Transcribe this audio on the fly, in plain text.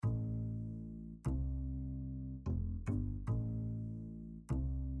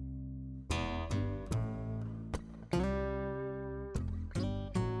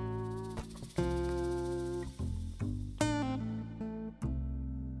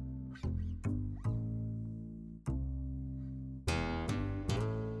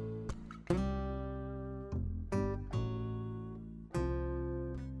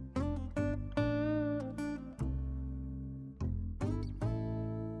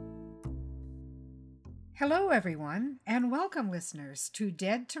Hello, everyone, and welcome, listeners, to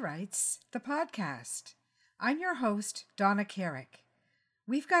Dead to Rights, the podcast. I'm your host, Donna Carrick.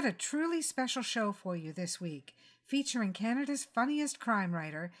 We've got a truly special show for you this week, featuring Canada's funniest crime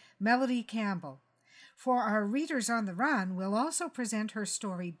writer, Melody Campbell. For our readers on the run, we'll also present her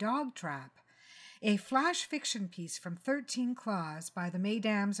story, Dog Trap, a flash fiction piece from 13 Claws by the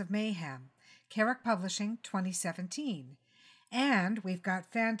Mesdames of Mayhem, Carrick Publishing, 2017. And we've got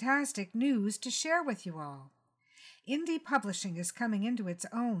fantastic news to share with you all. Indie publishing is coming into its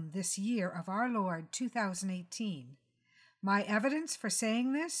own this year of our Lord 2018. My evidence for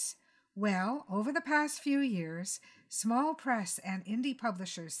saying this? Well, over the past few years, small press and indie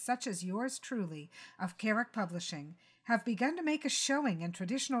publishers such as yours truly of Carrick Publishing have begun to make a showing in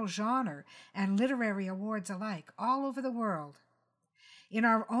traditional genre and literary awards alike all over the world. In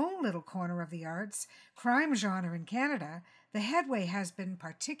our own little corner of the arts, crime genre in Canada, the headway has been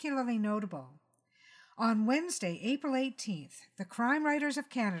particularly notable. On Wednesday, April 18th, the Crime Writers of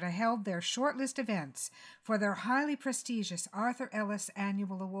Canada held their shortlist events for their highly prestigious Arthur Ellis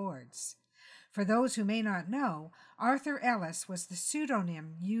Annual Awards. For those who may not know, Arthur Ellis was the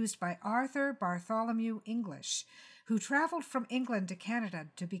pseudonym used by Arthur Bartholomew English, who traveled from England to Canada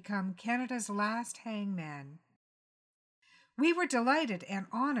to become Canada's last hangman. We were delighted and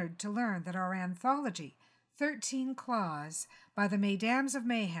honored to learn that our anthology, 13 Claws by the Mesdames of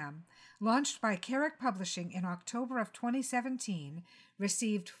Mayhem, launched by Carrick Publishing in October of 2017,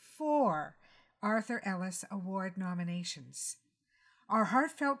 received 4 Arthur Ellis Award nominations. Our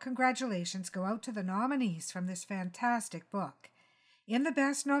heartfelt congratulations go out to the nominees from this fantastic book. In the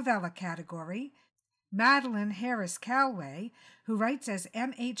Best Novella category, Madeline Harris Calway, who writes as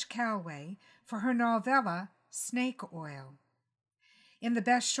M.H. Calway, for her novella Snake Oil. In the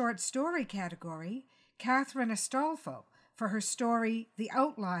Best Short Story category, Catherine Astolfo for her story The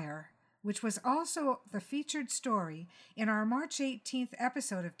Outlier, which was also the featured story in our March 18th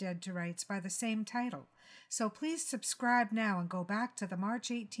episode of Dead to Rights by the same title. So please subscribe now and go back to the March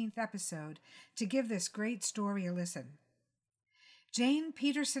 18th episode to give this great story a listen. Jane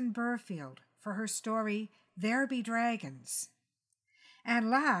Peterson Burfield for her story There Be Dragons. And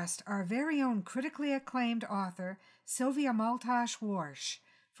last, our very own critically acclaimed author, Sylvia Maltash-Warsh,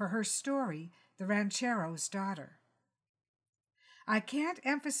 for her story, The Ranchero's Daughter. I can't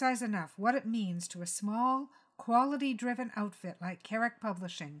emphasize enough what it means to a small, quality-driven outfit like Carrick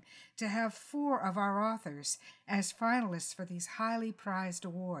Publishing to have 4 of our authors as finalists for these highly prized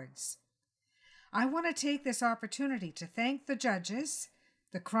awards. I want to take this opportunity to thank the judges,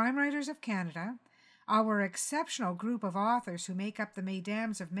 the Crime Writers of Canada, our exceptional group of authors who make up the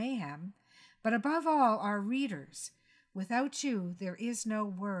Mesdames of Mayhem, but above all, our readers. Without you, there is no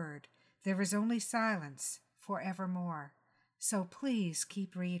word. There is only silence forevermore. So please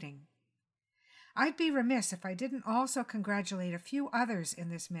keep reading. I'd be remiss if I didn't also congratulate a few others in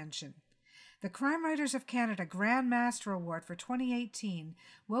this mention. The Crime Writers of Canada Grand Master Award for 2018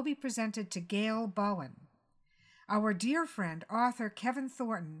 will be presented to Gail Bowen. Our dear friend, author Kevin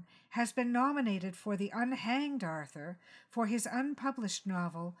Thornton, has been nominated for the Unhanged Arthur for his unpublished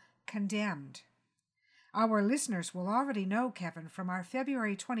novel, Condemned. Our listeners will already know Kevin from our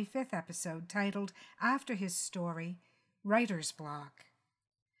February 25th episode titled, after his story, Writer's Block.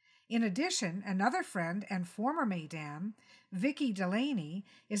 In addition, another friend and former Mesdame, Vicki Delaney,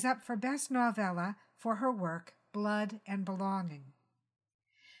 is up for Best Novella for her work, Blood and Belonging.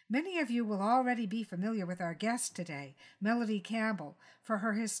 Many of you will already be familiar with our guest today, Melody Campbell, for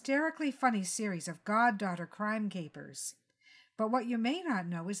her hysterically funny series of goddaughter crime capers. But what you may not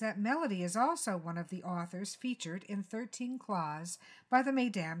know is that Melody is also one of the authors featured in 13 Claws by the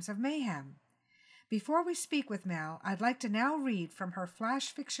Mesdames of Mayhem. Before we speak with Mel, I'd like to now read from her flash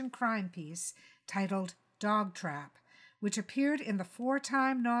fiction crime piece titled Dog Trap, which appeared in the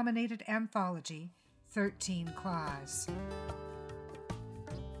 4-time nominated anthology 13 Claws.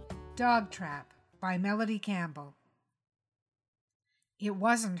 Dog Trap by Melody Campbell. It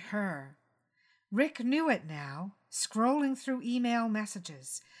wasn't her. Rick knew it now, scrolling through email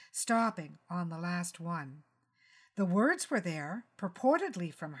messages, stopping on the last one. The words were there,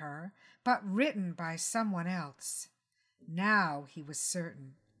 purportedly from her, but written by someone else. Now he was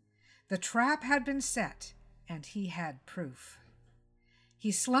certain. The trap had been set, and he had proof.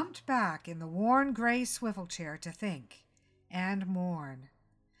 He slumped back in the worn gray swivel chair to think and mourn.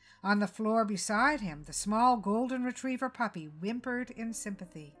 On the floor beside him, the small golden retriever puppy whimpered in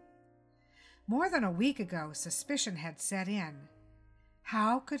sympathy. More than a week ago, suspicion had set in.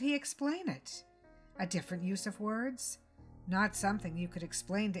 How could he explain it? A different use of words? Not something you could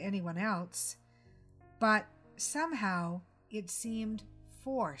explain to anyone else. But somehow it seemed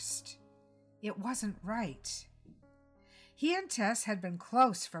forced. It wasn't right. He and Tess had been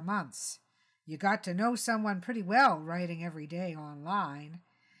close for months. You got to know someone pretty well writing every day online.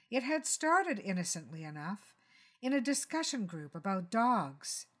 It had started innocently enough, in a discussion group about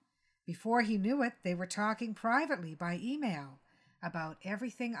dogs. Before he knew it, they were talking privately by email about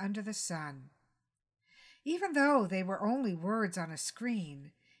everything under the sun. Even though they were only words on a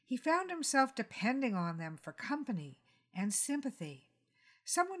screen, he found himself depending on them for company and sympathy,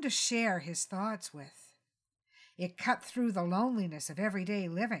 someone to share his thoughts with. It cut through the loneliness of everyday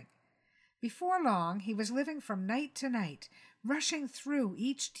living. Before long, he was living from night to night, rushing through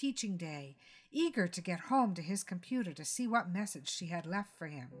each teaching day, eager to get home to his computer to see what message she had left for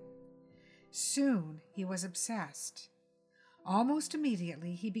him. Soon, he was obsessed. Almost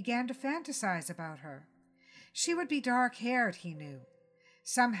immediately, he began to fantasize about her. She would be dark-haired, he knew.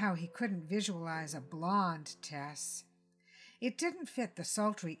 Somehow he couldn't visualize a blonde Tess. It didn't fit the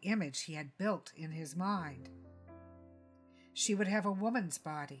sultry image he had built in his mind. She would have a woman's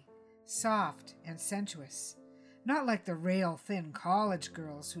body, soft and sensuous, not like the rail-thin college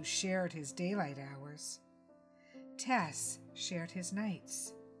girls who shared his daylight hours. Tess shared his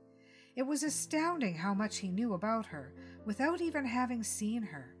nights. It was astounding how much he knew about her without even having seen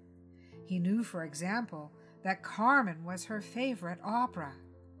her. He knew, for example, that Carmen was her favorite opera.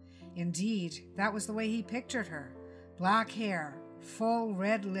 Indeed, that was the way he pictured her: black hair, full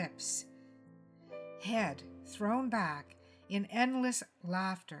red lips, head thrown back in endless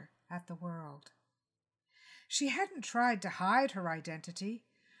laughter at the world. She hadn't tried to hide her identity.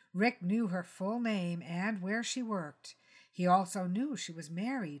 Rick knew her full name and where she worked. He also knew she was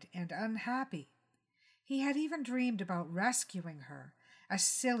married and unhappy. He had even dreamed about rescuing her, a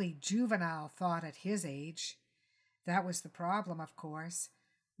silly juvenile thought at his age. That was the problem, of course: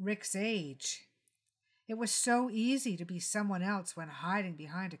 Rick's age. It was so easy to be someone else when hiding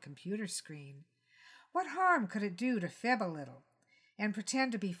behind a computer screen. What harm could it do to fib a little and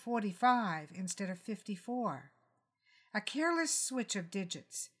pretend to be 45 instead of 54? A careless switch of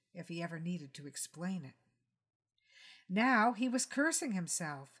digits, if he ever needed to explain it. Now he was cursing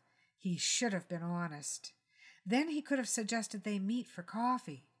himself. He should have been honest. Then he could have suggested they meet for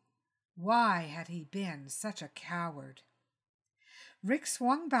coffee. Why had he been such a coward? Rick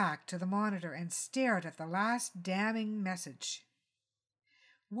swung back to the monitor and stared at the last damning message.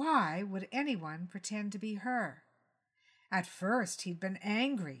 Why would anyone pretend to be her? At first he'd been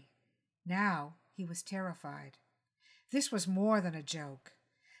angry. Now he was terrified. This was more than a joke.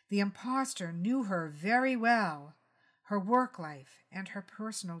 The imposter knew her very well, her work life and her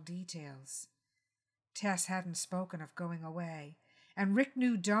personal details. Tess hadn't spoken of going away, and Rick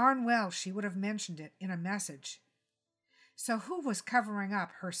knew darn well she would have mentioned it in a message. So who was covering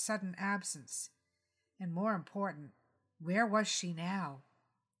up her sudden absence? And more important, where was she now?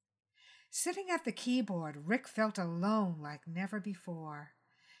 Sitting at the keyboard, Rick felt alone like never before.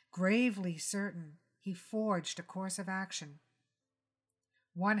 Gravely certain, he forged a course of action.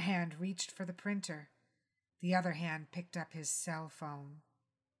 One hand reached for the printer. The other hand picked up his cell phone.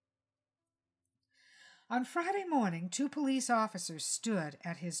 On Friday morning, 2 police officers stood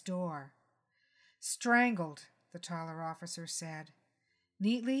at his door. "Strangled," the taller officer said.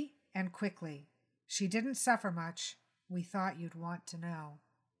 "Neatly and quickly. She didn't suffer much. We thought you'd want to know."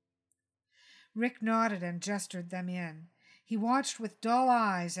 Rick nodded and gestured them in. He watched with dull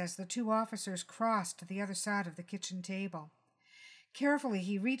eyes as the 2 officers crossed to the other side of the kitchen table. Carefully,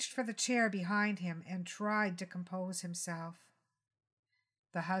 he reached for the chair behind him and tried to compose himself.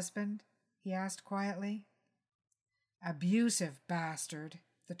 "The husband?" he asked quietly. "Abusive bastard,"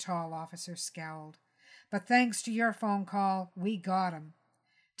 the tall officer scowled. "But thanks to your phone call, we got him.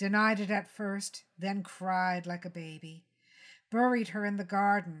 Denied it at first, then cried like a baby. Buried her in the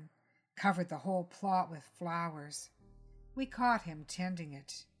garden, covered the whole plot with flowers. We caught him tending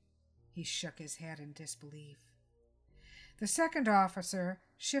it." He shook his head in disbelief. The second officer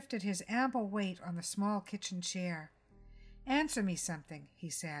shifted his ample weight on the small kitchen chair. "Answer me something," he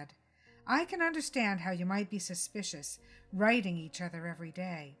said. "I can understand how you might be suspicious, writing each other every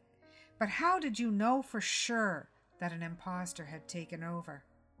day. But how did you know for sure that an imposter had taken over?"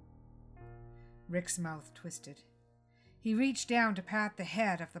 Rick's mouth twisted. He reached down to pat the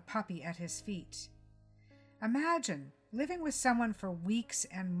head of the puppy at his feet. Imagine living with someone for weeks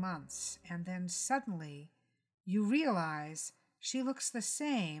and months, and then suddenly you realize she looks the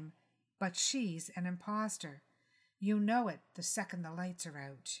same, but she's an imposter. You know it the second the lights are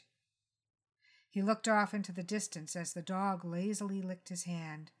out. He looked off into the distance as the dog lazily licked his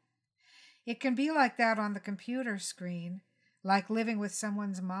hand. It can be like that on the computer screen, like living with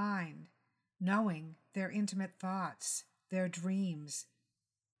someone's mind, knowing their intimate thoughts, their dreams.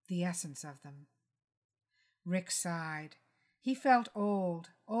 the essence of them. Rick sighed. He felt old,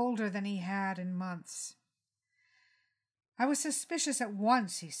 older than he had in months. I was suspicious at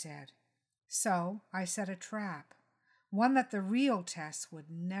once, he said. So I set a trap, one that the real Tess would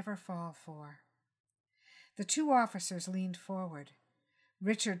never fall for. The two officers leaned forward.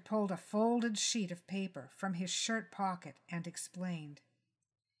 Richard pulled a folded sheet of paper from his shirt pocket and explained.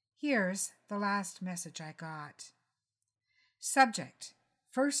 Here's the last message I got. Subject,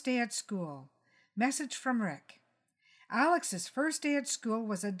 first day at school. Message from Rick. Alex's first day at school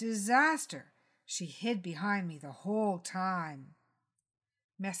was a disaster. She hid behind me the whole time.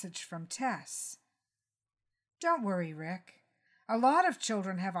 Message from Tess. Don't worry, Rick. A lot of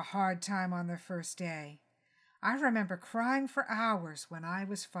children have a hard time on their first day. I remember crying for hours when I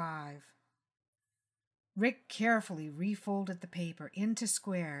was 5. Rick carefully refolded the paper into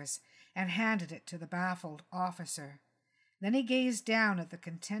squares and handed it to the baffled officer. Then he gazed down at the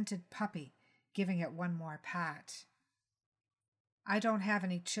contented puppy, giving it one more pat. I don't have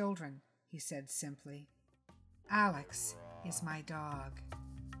any children, he said simply. Alex is my dog.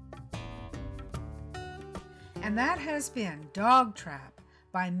 And that has been Dog Trap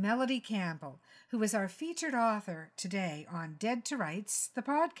by Melody Campbell, who is our featured author today on Dead to Rights, the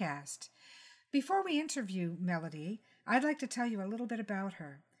podcast. Before we interview Melody, I'd like to tell you a little bit about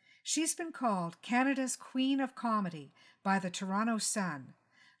her. She's been called Canada's Queen of Comedy by the Toronto Sun.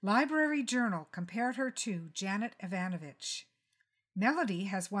 Library Journal compared her to Janet Evanovich. Melody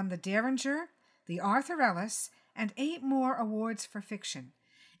has won the Derringer, the Arthur Ellis, and 8 more awards for fiction.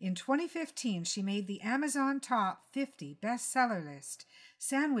 In 2015, she made the Amazon Top 50 bestseller list,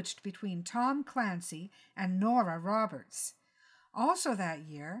 sandwiched between Tom Clancy and Nora Roberts. Also that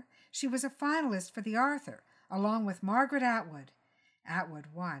year, she was a finalist for the Arthur, along with Margaret Atwood.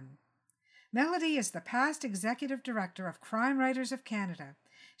 Atwood won. Melody is the past executive director of Crime Writers of Canada.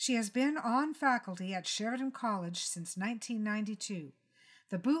 She has been on faculty at Sheridan College since 1992.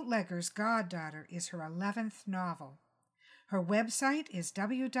 The Bootlegger's Goddaughter is her 11th novel. Her website is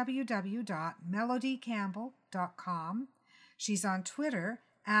www.melodycampbell.com. She's on Twitter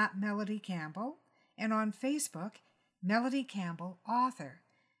 @MelodyCampbell and on Facebook, Melody Campbell Author.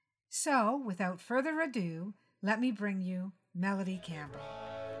 So, without further ado, let me bring you Melody Campbell.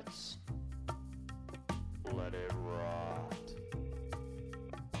 Let it rot.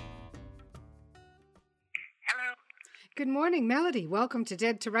 Hello. Good morning, Melody. Welcome to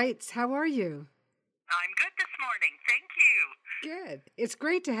Dead to Rights. How are you? I'm good this morning. Thank you. Good. It's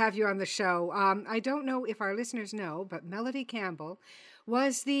great to have you on the show. I don't know if our listeners know, but Melody Campbell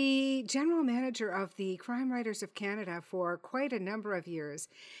was the general manager of the Crime Writers of Canada for quite a number of years.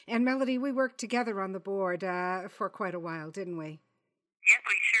 And Melody, we worked together on the board for quite a while, didn't we? Yes,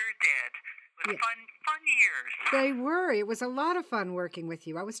 we sure did. It was fun years. They were. It was a lot of fun working with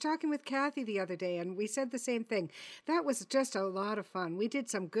you. I was talking with Kathy the other day, and we said the same thing. That was just a lot of fun. We did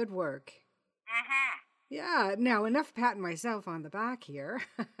some good work. Mm-hmm. Yeah, now enough patting myself on the back here.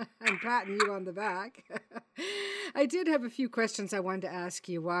 I'm patting you on the back. I did have a few questions I wanted to ask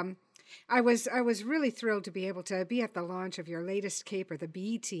you. I was really thrilled to be able to be at the launch of your latest caper, The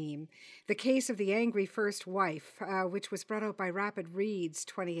B Team, The Case of the Angry First Wife, which was brought out by Rapid Reads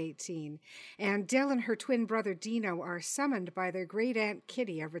 2018. And Dell and her twin brother Dino are summoned by their great aunt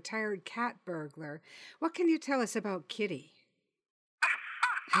Kitty, a retired cat burglar. What can you tell us about Kitty?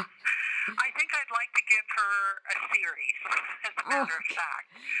 I think I'd like to give her a series, as a matter of fact.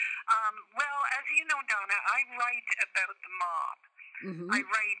 Well, as you know, Donna, I write about the mob. Mm-hmm. I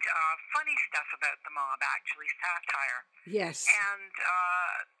write funny stuff about the mob, actually, satire. Yes. And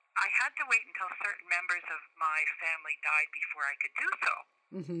I had to wait until certain members of my family died before I could do so.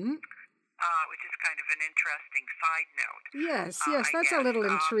 Mm-hmm. Which is kind of an interesting side note. Yes, that's a little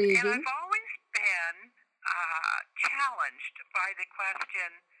intriguing. And I've always been challenged by the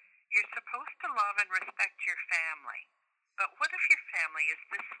question, you're supposed to love and respect your family, but what if your family is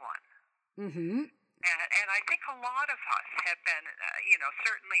this one? Mm-hmm. And I think a lot of us have been,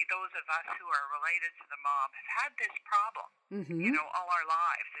 certainly those of us who are related to the mob have had this problem, all our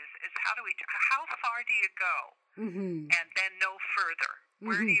lives, is how far do you go? Mm-hmm. And then no further?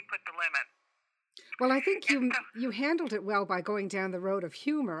 Where do you put the limit? Well, I think you handled it well by going down the road of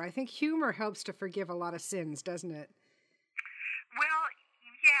humor. I think humor helps to forgive a lot of sins, doesn't it? Well,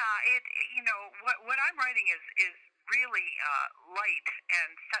 yeah, what I'm writing is really light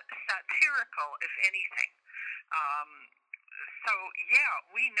and satirical, if anything. So, yeah,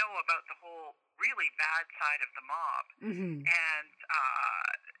 we know about the whole really bad side of the mob. Mm-hmm.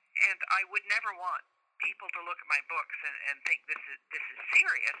 And I would never want people to look at my books and think this is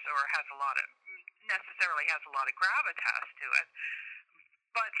serious or necessarily has a lot of gravitas to it.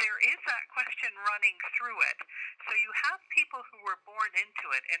 But there is that question running through it. So you have people who were born into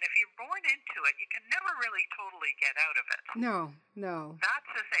it, and if you're born into it, you can never really totally get out of it. No, no.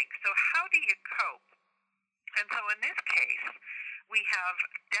 That's the thing. So how do you cope? And so in this case, we have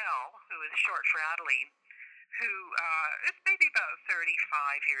Dell, who is short for Adeline, who is maybe about 35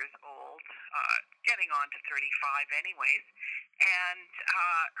 years old, getting on to 35 anyways. And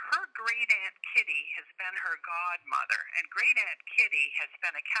her great-aunt Kitty has been her godmother, and great-aunt Kitty has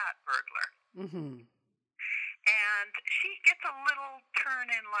been a cat burglar. Mm-hmm. And she gets a little turn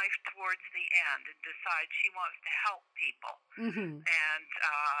in life towards the end and decides she wants to help people. Mm-hmm. And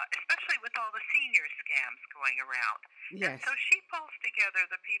especially with all the senior scams going around. Yes. And so she pulls together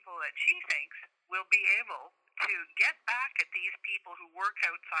the people that she thinks will be able to get back at these people who work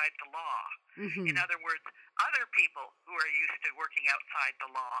outside the law. Mm-hmm. In other words, other people who are used to working outside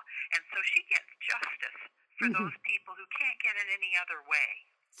the law. And so she gets justice for those people who can't get it any other way.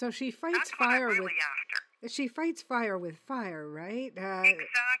 So she fights That's fire what I'm really with after. She fights fire with fire, right?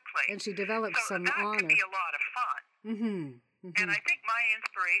 Exactly. And she develops so some that honor. could be a lot of fun. Mm-hmm. Mm-hmm. And I think my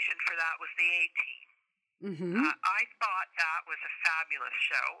inspiration for that was the A-Team. Mm-hmm. I thought that was a fabulous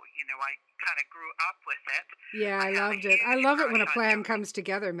show. You know, I kind of grew up with it. Yeah, I loved it. I love it when a plan comes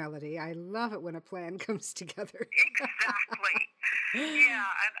together, Melody. I love it when a plan comes together. Exactly. Yeah,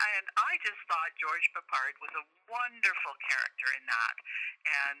 and I just thought George Peppard was a wonderful character in that.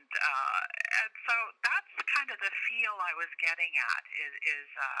 And so that's kind of the feel I was getting at is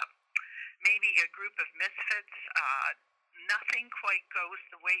maybe a group of misfits. Nothing quite goes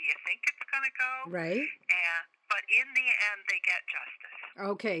the way you think it's going to go. Right. But in the end, they get justice.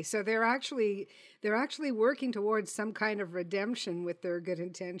 Okay, so they're actually working towards some kind of redemption with their good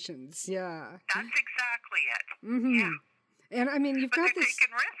intentions. Yeah. That's exactly it. Mm-hmm. Yeah. And I mean, you've got they're this.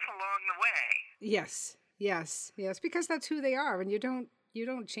 taking risks along the way. Yes, because that's who they are, and you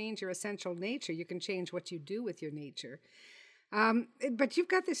don't change your essential nature. You can change what you do with your nature. But you've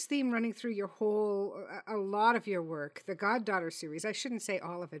got this theme running through a lot of your work, the Goddaughter series. I shouldn't say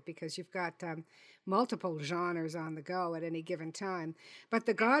all of it because you've got multiple genres on the go at any given time. But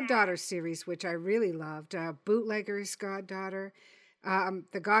the Goddaughter series, which I really loved, Bootlegger's Goddaughter,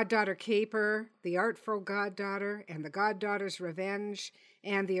 the Goddaughter Caper, the Artful Goddaughter, and the Goddaughter's Revenge,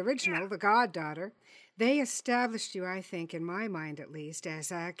 and the original, the Goddaughter, they established you, I think, in my mind at least,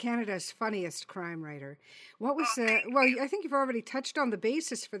 as Canada's funniest crime writer. What was well? I think you've already touched on the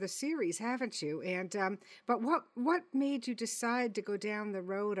basis for the series, haven't you? And but what made you decide to go down the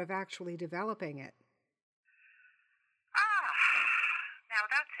road of actually developing it? Now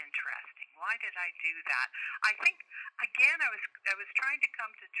that's interesting. Why did I do that? I think again, I was trying to come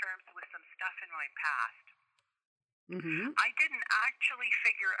to terms with some stuff in my past. Mm-hmm. I didn't actually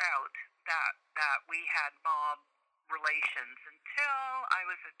figure out that we had mob relations until I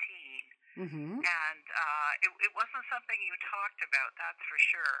was a teen. Mm-hmm. And it wasn't something you talked about, that's for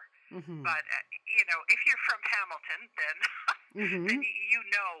sure. Mm-hmm. But, if you're from Hamilton, then, then you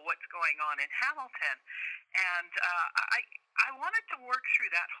know what's going on in Hamilton. And I wanted to work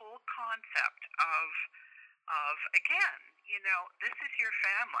through that whole concept of again, this is your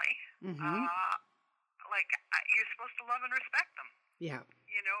family. Mm-hmm. You're supposed to love and respect them. Yeah.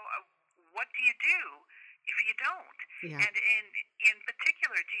 What do you do if you don't? Yeah. And in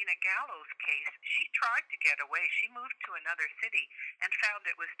particular, Gina Gallo's case, she tried to get away. She moved to another city and found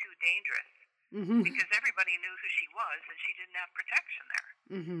it was too dangerous because everybody knew who she was and she didn't have protection there.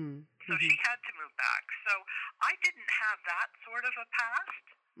 Mm-hmm. So she had to move back. So I didn't have that sort of a past,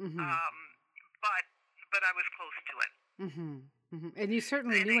 but I was close to it. Mm-hmm. Mm-hmm. And you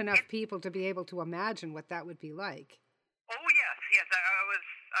certainly knew enough people to be able to imagine what that would be like. Oh yes,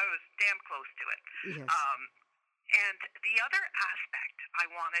 I was damn close to it. Yes. And the other aspect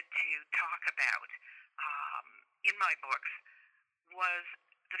I wanted to talk about in my books was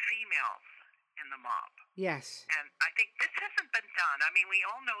the females in the mob. Yes. And I think this hasn't been done. I mean, we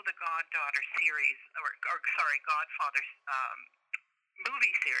all know the Goddaughter series, Godfather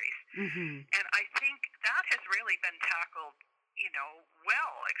movie series. Mm-hmm. And I think that has really been tackled,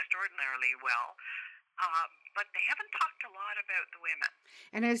 extraordinarily well. But they haven't talked a lot about the women.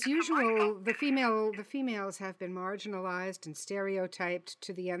 And as usual, the females have been marginalized and stereotyped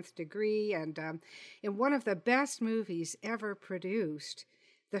to the nth degree. And in one of the best movies ever produced,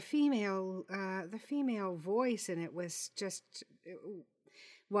 the female voice in it was just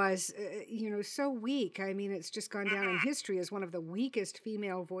so weak. I mean, it's just gone down in history as one of the weakest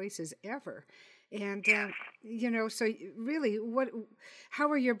female voices ever. And so really, how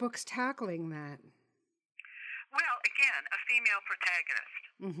are your books tackling that? Well, again, a female protagonist.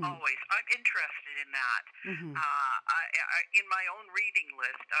 Always. I'm interested in that. Mm-hmm. In my own reading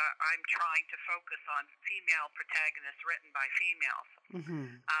list, I'm trying to focus on female protagonists written by females.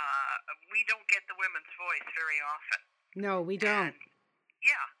 Mm-hmm. We don't get the women's voice very often. No, we don't.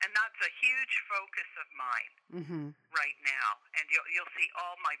 And that's a huge focus of mine right now. And you'll see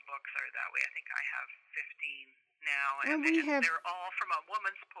all my books are that way. I think I have 15 now, and they're all from a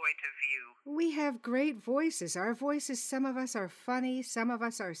woman's point of view. We have great voices. Our voices, some of us are funny, some of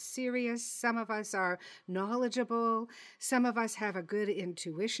us are serious, some of us are knowledgeable, some of us have a good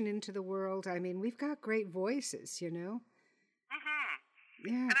intuition into the world. I mean, we've got great voices, you know?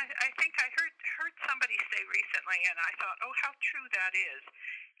 Yeah. And I think I heard somebody say recently, and I thought, oh, how true that is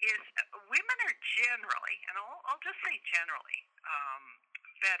women are generally, and I'll just say generally,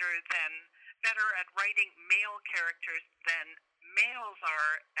 better at writing male characters than males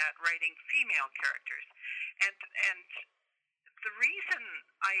are at writing female characters. And the reason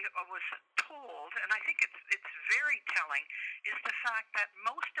I was told, and I think it's very telling, is the fact that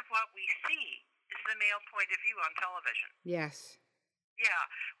most of what we see is the male point of view on television. Yes. Yeah,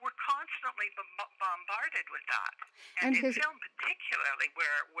 we're constantly bombarded with that. And in film particularly,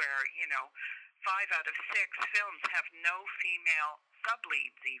 where 5 out of 6 films have no female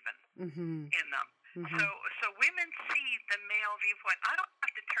subleads even in them. So women see the male viewpoint. I don't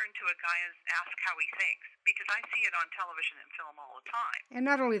have to turn to a guy and ask how he thinks, because I see it on television and film all the time. And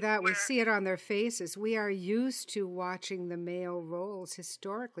not only that, we see it on their faces. We are used to watching the male roles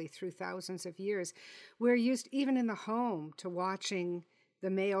historically through thousands of years. We're used, even in the home, to watching the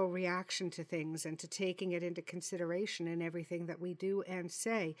male reaction to things and to taking it into consideration in everything that we do and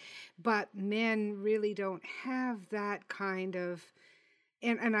say. But men really don't have that kind of,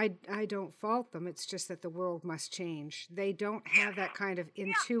 and I don't fault them, it's just that the world must change. They don't have that kind of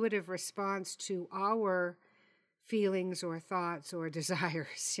intuitive response to our feelings or thoughts or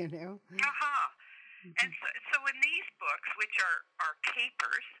desires, you know? And so in these books, which are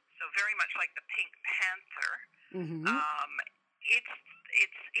capers, so very much like the Pink Panther,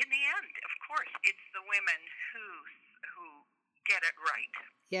 it's in the end, of course, it's the women who get it right.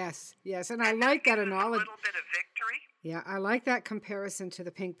 Yes, and I like that analogy. A little bit of victory. Yeah, I like that comparison to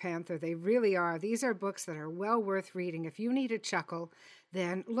the Pink Panther. They really are. These are books that are well worth reading. If you need a chuckle,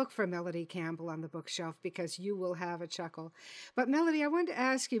 then look for Melody Campbell on the bookshelf, because you will have a chuckle. But Melody, I wanted to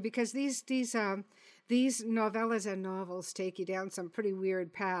ask you, because these novellas and novels take you down some pretty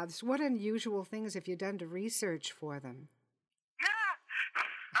weird paths. What unusual things have you done to research for them?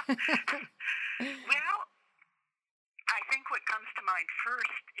 Well, I think what comes to mind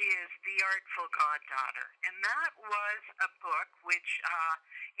first is The Artful Goddaughter, and that was a book which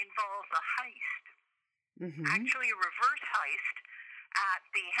involves a heist, actually a reverse heist at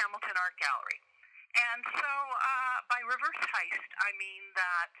the Hamilton Art Gallery. And so by reverse heist, I mean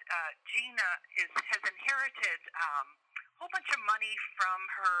that Gina has inherited a whole bunch of money from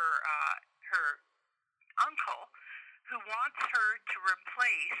her uncle, who wants her to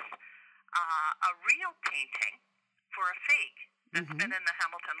replace a real painting for a fake that's been in the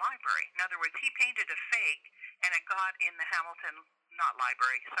Hamilton Library. In other words, he painted a fake, and it got in the Hamilton,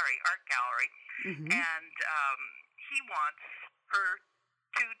 Art Gallery, and he wants her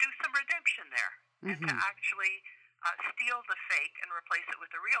to do some redemption there, and to actually steal the fake and replace it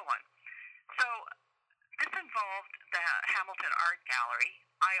with the real one. So this involved the Hamilton Art Gallery.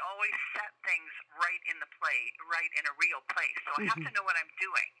 I always set things right in a real place. So I have to know what I'm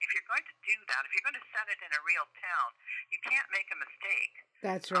doing. If you're going to do that, if you're going to set it in a real town, you can't make a mistake.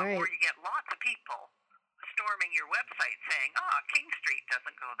 That's right. Or you get lots of people storming your website saying, King Street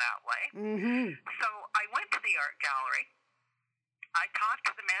doesn't go that way. So I went to the art gallery. I talked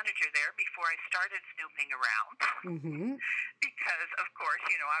to the manager there before I started snooping around, because, of course,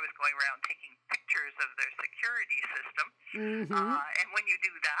 I was going around taking pictures of their security system, and when you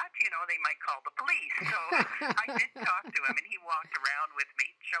do that, they might call the police. So I did talk to him, and he walked around with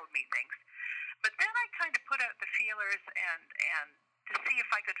me, showed me things. But then I kind of put out the feelers and to see if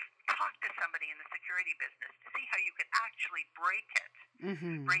I could talk to somebody in the security business to see how you could actually break in.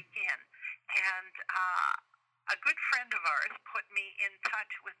 And a good friend of ours put me in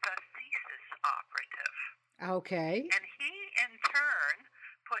touch with a thesis operative. Okay. And he, in turn,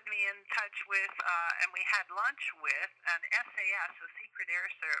 put me in touch with, and we had lunch with, an SAS, a Secret Air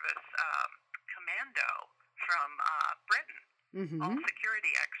Service commando from Britain, all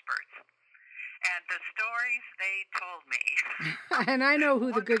security experts. And the stories they told me. And I know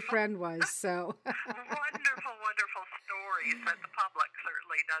who the good friend was, so. wonderful stories that the public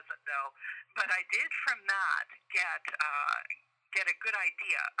certainly doesn't know. But I did from that get a good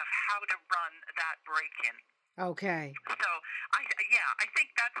idea of how to run that break-in Okay. So I think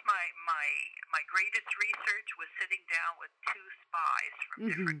that's my greatest research was sitting down with two spies from Mm-hmm.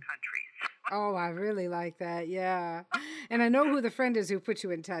 different countries. Oh, I really like that. Yeah. And I know who the friend is who put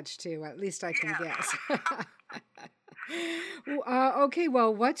you in touch too. At least I can Yes. guess. Okay,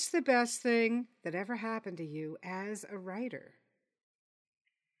 well, what's the best thing that ever happened to you as a writer?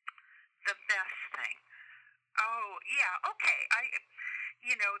 The best thing. Oh, yeah. Okay.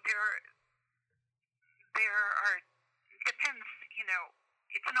 There are depends.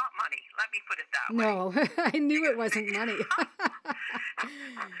 It's not money. Let me put it that way. No, I knew it wasn't money.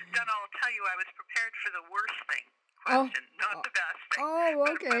 Then I'll tell you, I was prepared for the worst thing Oh, question, not the best thing. oh,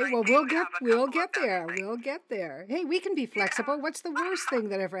 But okay. I Well, do have a we'll couple of get best there. things. We'll get there. Hey, we can be flexible. Yeah. What's the worst thing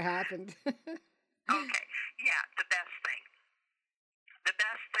that ever happened? Okay. Yeah, the best thing. The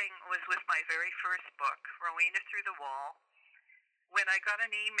best thing was with my very first book, Rowena Through the Wall, when I got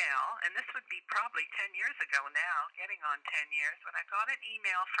an email, and this would be probably 10 years ago now, getting on 10 years, when I got an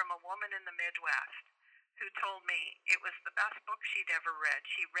email from a woman in the Midwest who told me it was the best book she'd ever read.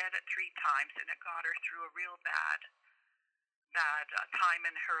 She read it 3 times, and it got her through a real bad time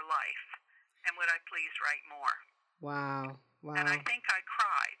in her life. And would I please write more? Wow. And I Wow. think I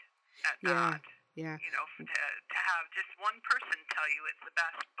cried at Yeah. that. Yeah. To have just one person tell you it's the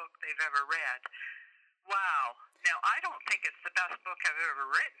best book they've ever read. Wow. Now, I don't think it's the best book I've ever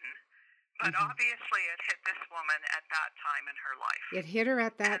written, but obviously it hit this woman at that time in her life. It hit her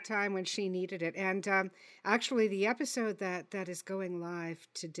at that time when she needed it. And actually, the episode that is going live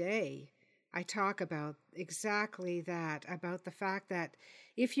today, I talk about exactly that, about the fact that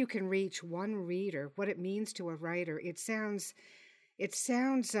if you can reach one reader, what it means to a writer, it sounds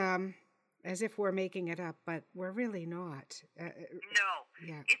as if we're making it up, but we're really not. No,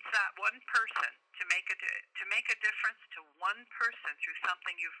 Yeah. it's that one person to make a difference to one person through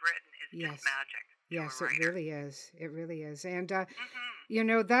something you've written is just magic. Yes, to a it writer. really is. It really is. And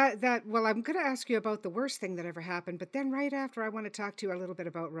Mm-hmm. well, I'm going to ask you about the worst thing that ever happened, but then right after I want to talk to you a little bit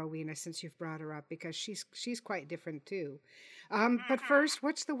about Rowena, since you've brought her up, because she's quite different too. But first,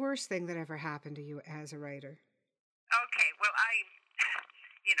 what's the worst thing that ever happened to you as a writer? Okay, well,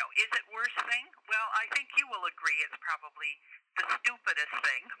 is it worst thing? Well, I think you will agree it's probably the stupidest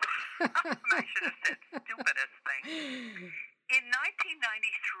thing. I should have said stupidest thing. In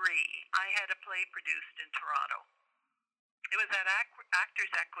 1993, I had a play produced in Toronto. It was at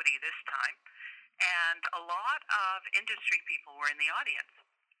Actors Equity this time, and a lot of industry people were in the audience.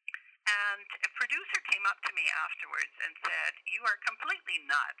 And a producer came up to me afterwards and said, "You are completely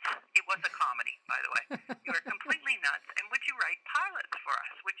nuts." It was a comedy, by the way. "You are completely nuts, and would you write pilots for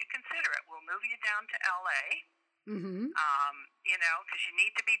us? Would you consider it? We'll move you down to LA, because you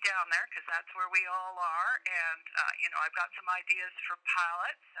need to be down there, because that's where we all are. And, I've got some ideas for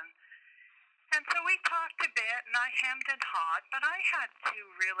pilots." And so we talked a bit, and I hemmed and hawed, but I had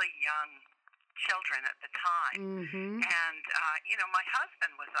 2 really young children at the time. And, my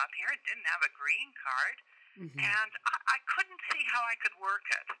husband was up here and didn't have a green card. And I couldn't see how I could work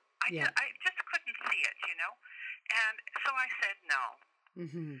it. I just couldn't see it, And so I said no.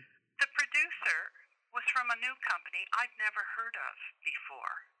 The producer was from a new company I'd never heard of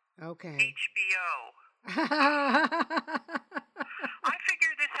before. Okay. HBO. I figure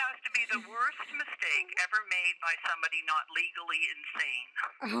this has to be the worst mistake ever made by somebody not legally insane.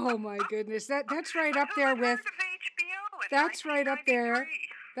 Oh my goodness, that's right up there with. Heard of HBO in That's right up there. 1993.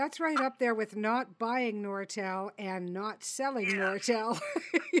 That's right up there with not buying Nortel and not selling Nortel.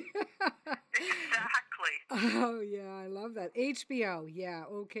 Exactly. Oh, yeah, I love that. HBO, yeah,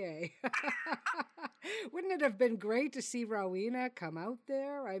 okay. Wouldn't it have been great to see Rowena come out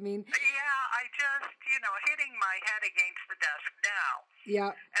there? I mean... Yeah, I just, hitting my head against the desk now.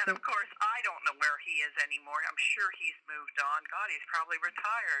 Yeah. And, of course, I don't know where he is anymore. I'm sure he's moved on. God, he's probably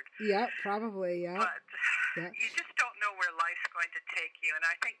retired. Yeah, probably, yeah. But you just don't know where life's going to take you. And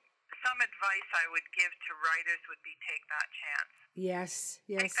I think some advice I would give to writers would be take that chance. Yes.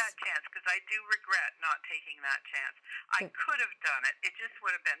 Take that chance, because I do regret not taking that chance. I could have done it. It just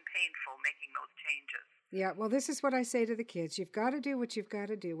would have been painful making those changes. Yeah, well, this is what I say to the kids. You've got to do what you've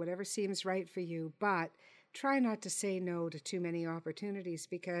got to do, whatever seems right for you, but try not to say no to too many opportunities,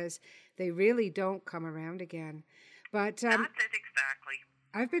 because they really don't come around again. But that's it, exactly.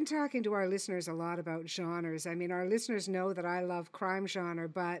 I've been talking to our listeners a lot about genres. I mean, our listeners know that I love crime genre,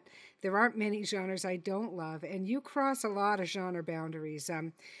 but there aren't many genres I don't love, and you cross a lot of genre boundaries.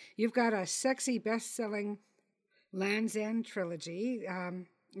 You've got a sexy, best-selling Land's End trilogy,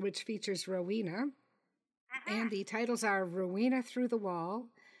 which features Rowena, and the titles are Rowena Through the Wall,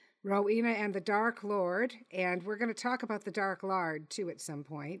 Rowena and the Dark Lord, and we're going to talk about the Dark Lord too at some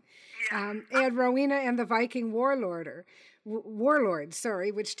point. Yeah. And Rowena and the Viking Warlord,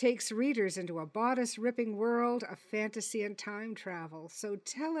 which takes readers into a bodice-ripping world of fantasy and time travel. So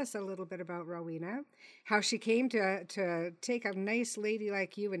tell us a little bit about Rowena, how she came to take a nice lady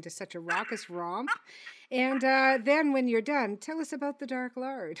like you into such a raucous romp, and then when you're done, tell us about the Dark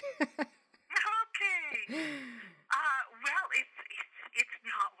Lord. Okay. Well, it's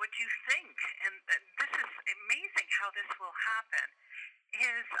not what you think, and this is amazing how this will happen.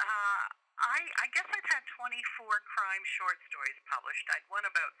 I guess I've had 24 crime short stories published. I'd won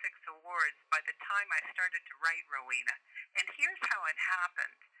about 6 awards by the time I started to write Rowena. And here's how it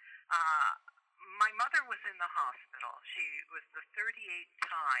happened. My mother was in the hospital. She was the 38th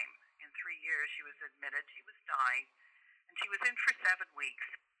time in 3 years she was admitted. She was dying, and she was in for 7 weeks.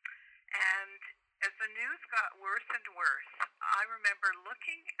 And as the news got worse and worse, I remember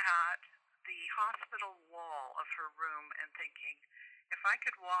looking at the hospital wall of her room and thinking, if I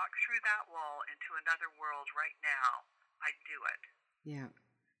could walk through that wall into another world right now, I'd do it. Yeah.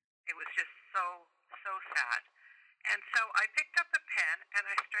 It was just so sad. And so I picked up a pen and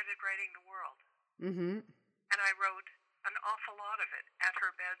I started writing the world. Mm-hmm. And I wrote an awful lot of it at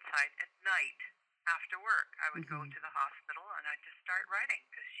her bedside at night after work. I would go to the hospital and I'd just start writing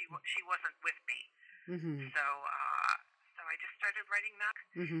because she wasn't with me. Mm-hmm. So I just started writing that.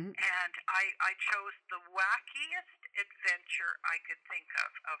 Mm-hmm. And I chose the wackiest adventure I could think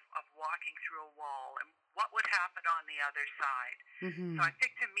of walking through a wall and what would happen on the other side. Mm-hmm. So I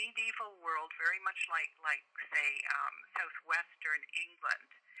picked a medieval world very much like say, southwestern England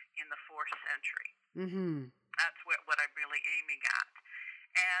in the 4th century. Mm-hmm. That's what I'm really aiming at.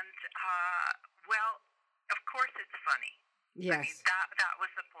 And, well, of course it's funny. Yes. I mean, that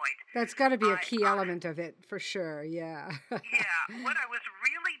was the point. That's got to be a key element of it, for sure, yeah. Yeah. What I was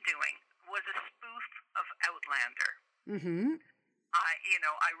really doing was a spoof of Outlander. Mm-hmm.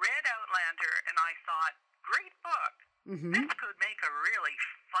 I read Outlander and I thought, great book. Mm-hmm. This could make a really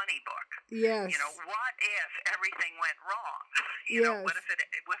funny book. Yes. What if everything went wrong? Yes. What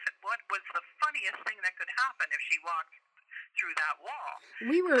was the funniest thing that could happen if she walked through that wall?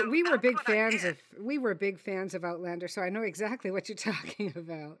 We were big fans of Outlander, so I know exactly what you're talking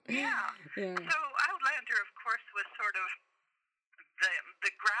about. Yeah. Yeah. So Outlander, of course, was sort of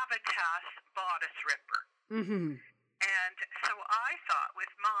the gravitas bodice ripper. Mm-hmm. And so I thought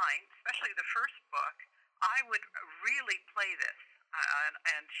with mine, especially the first book, I would really play this.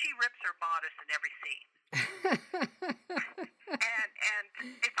 And she rips her bodice in every scene. and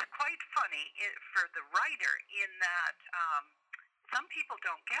it's quite funny for the writer in that some people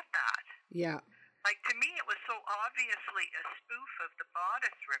don't get that. Yeah. Like, to me, it was so obviously a spoof of the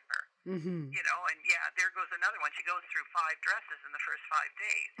bodice ripper. Mm-hmm. And yeah, there goes another one. She goes through 5 dresses in the first 5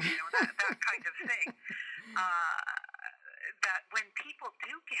 days. That kind of thing. That when people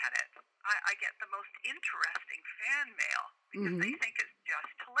do get it, I get the most interesting fan mail because they think it's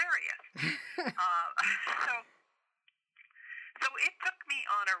just hilarious. So it took me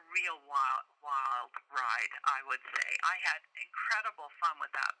on a real wild ride, I would say. I had incredible fun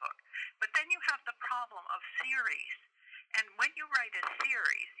with that book. But then you have the problem of series. And when you write a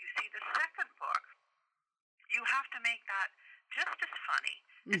series, you see the second book, you have to make that just as funny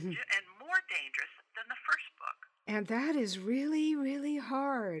and more dangerous than the first book. And that is really, really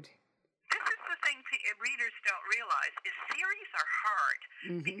hard. This is the thing readers don't realize, is series are hard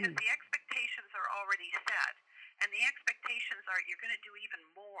because the expectations are already set. And the expectations are you're going to do even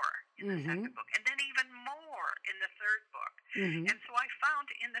more in the second book, and then even more in the third book. And so I found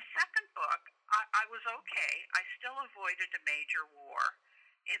in the second book, I was okay. I still avoided a major war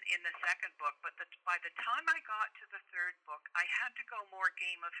in the second book, but by the time I got to the third book, I had to go more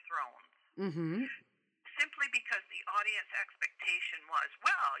Game of Thrones. Simply because the audience expectation was,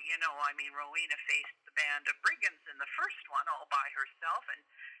 Rowena faced the band of brigands in the first one all by herself, and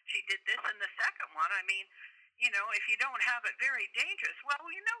she did this in the second one. If you don't have it very dangerous,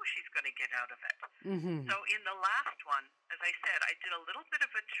 she's going to get out of it. So in the last one, as I said, I did a little bit of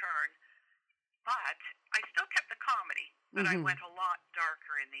a turn, but I still kept the comedy, but I went a lot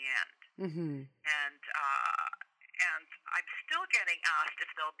darker in the end. And I'm still getting asked if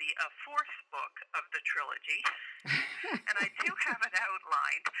there'll be a 4th book of the trilogy, and I do have it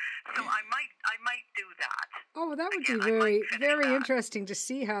outlined, so I might do that. Oh, that would be very, very interesting to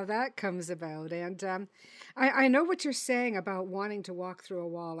see how that comes about. And I know what you're saying about wanting to walk through a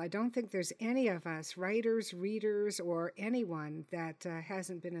wall. I don't think there's any of us, writers, readers, or anyone that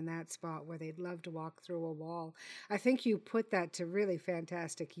hasn't been in that spot where they'd love to walk through a wall. I think you put that to really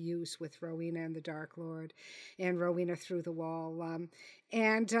fantastic use with Rowena and the Dark Lord and Rowena through the wall.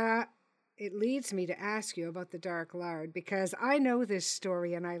 And it leads me to ask you about the Dark Lord, because I know this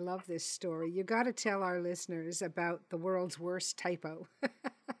story and I love this story. You got to tell our listeners about the world's worst typo.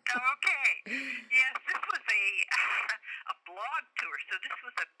 Okay. Yes, this was a blog tour. So this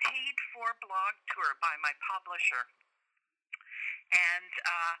was a paid-for blog tour by my publisher. And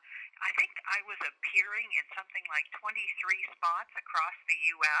I think I was appearing in something like 23 spots across the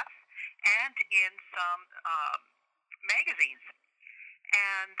U.S. and in some magazines.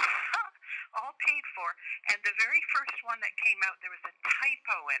 And all paid for. And the very first one that came out, there was a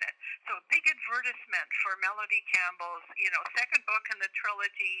typo in it. So a big advertisement for Melody Campbell's, second book in the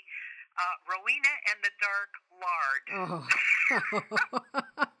trilogy, Rowena and the Dark Lard. Oh.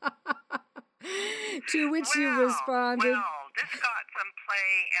 To which you responded. Well, this got some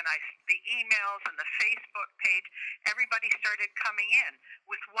play, and the emails and the Facebook page, everybody started coming in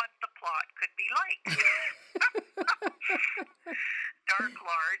with what the plot could be like. Dark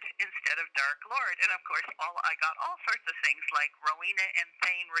Lord instead of Dark Lord. And of course, I got all sorts of things like Rowena and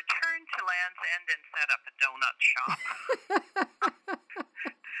Thane return to Land's End and set up a donut shop.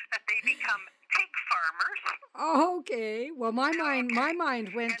 That they become pig farmers. Okay. Well, my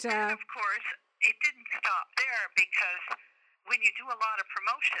mind went. And then, of course, it didn't stop there, because when you do a lot of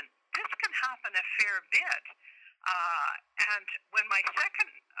promotion, this can happen a fair bit. And when my second,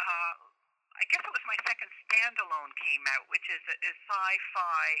 I guess it was my second standalone came out, which is a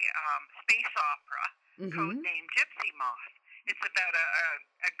sci-fi space opera, codenamed Gypsy Moth. It's about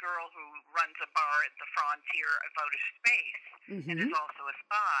a girl who runs a bar at the frontier of outer space and is also a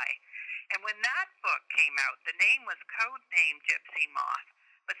spy. And when that book came out, the name was codenamed Gypsy Moth,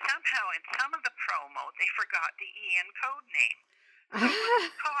 but somehow in some of the promo, they forgot the E in code name. So it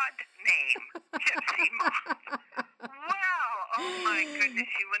was cod name, Gypsy Moth. Wow! Oh my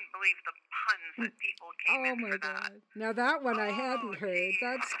goodness, you wouldn't believe the puns that people came in for that. God. Now that one I hadn't heard.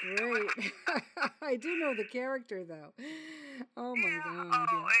 That's great. I do know the character, though. Oh my God.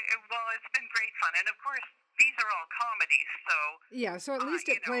 Well, it's been great fun. And of course, these are all comedies, so... Yeah, so at least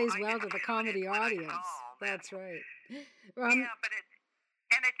it plays well to the comedy audience. That's right. Yeah, but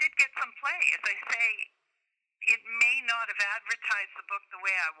it did get some play. As I say, it may not have advertised the book the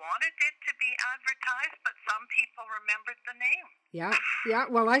way I wanted it to be advertised, but some people remembered the name. Yeah.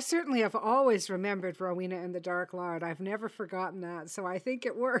 Well, I certainly have always remembered Rowena and the Dark Lord. I've never forgotten that, so I think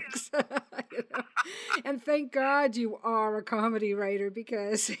it works. And thank God you are a comedy writer,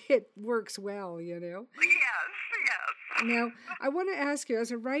 because it works well, Yes. Now, I want to ask you,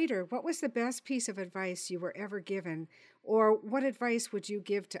 as a writer, what was the best piece of advice you were ever given, or what advice would you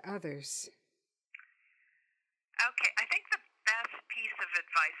give to others? Okay, I think the best piece of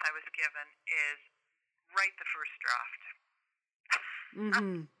advice I was given is write the first draft.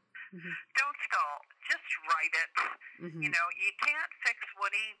 Don't stall. Just write it. You can't fix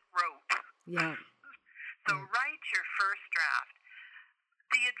what he wrote. Yeah. So write your first draft.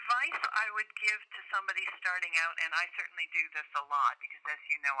 The advice I would give to somebody starting out, and I certainly do this a lot because, as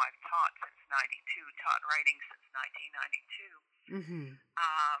you know, I've taught since '92, taught writing since 1992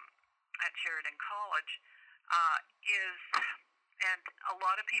 at Sheridan College, is, and a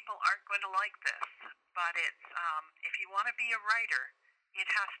lot of people aren't going to like this, but it's if you want to be a writer,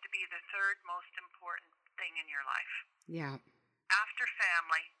 it has to be the third most important thing in your life. Yeah. After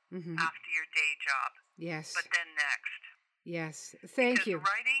family, after your day job. Yes. But then next. Yes. Thank you. Because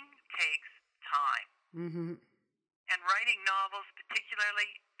writing takes time. And writing novels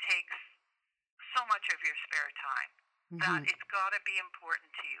particularly takes so much of your spare time that it's got to be important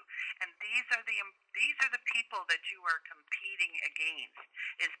to you. And these are the people that you are competing against,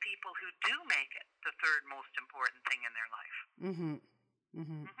 is people who do make it the third most important thing in their life.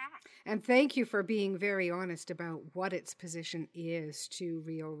 And thank you for being very honest about what its position is to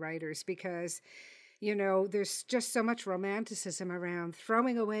real writers, because there's just so much romanticism around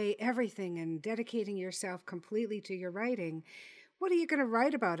throwing away everything and dedicating yourself completely to your writing. What are you going to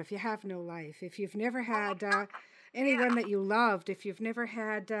write about if you have no life? If you've never had anyone that you loved, if you've never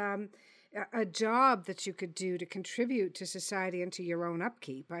had a job that you could do to contribute to society and to your own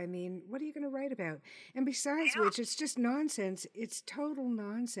upkeep? I mean, what are you going to write about? And besides which, it's just nonsense. It's total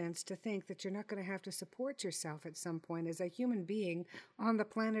nonsense to think that you're not going to have to support yourself at some point as a human being on the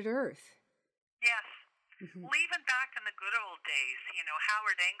planet Earth. Yes. Well, even back in the good old days,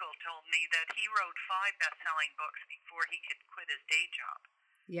 Howard Engel told me that he wrote 5 best-selling books before he could quit his day job.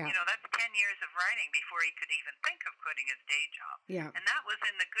 Yeah. You know, that's 10 years of writing before he could even think of quitting his day job. Yeah. And that was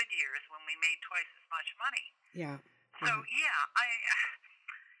in the good years when we made twice as much money. Yeah. So,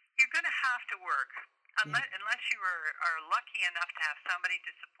 you're going to have to work. Unless you are lucky enough to have somebody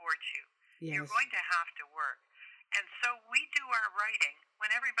to support you. Yes. You're going to have to work. And so we do our writing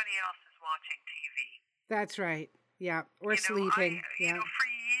when everybody else is watching TV. That's right. Yeah. Or sleeping. You know, for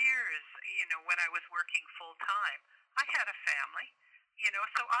years, you know, when I was working full time, I had a family, you know,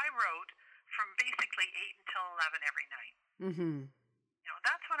 so I wrote from basically 8 until 11 every night. Mm-hmm. You know,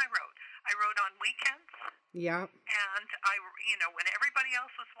 that's when I wrote. I wrote on weekends. Yeah. And when everybody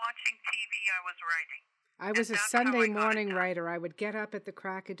else was watching TV, I was writing. I was a Sunday morning writer. I would get up at the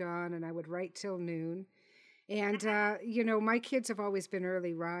crack of dawn and I would write till noon. And, my kids have always been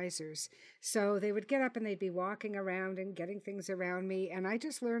early risers. So they would get up and they'd be walking around and getting things around me. And I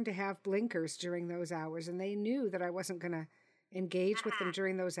just learned to have blinkers during those hours. And they knew that I wasn't going to engage with them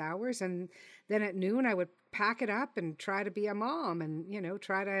during those hours. And then at noon, I would pack it up and try to be a mom and,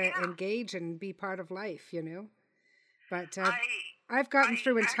 try to engage and be part of life, But I've gotten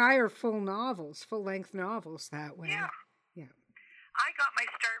through entire full-length novels that way. Yeah. I got my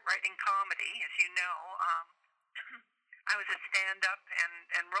start writing comedy, as you know. I was a stand-up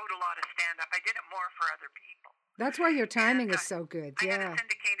and wrote a lot of stand-up. I did it more for other people. That's why your timing is so good. I had a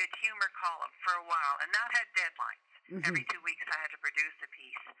syndicated humor column for a while, and that had deadlines. Mm-hmm. Every 2 weeks I had to produce a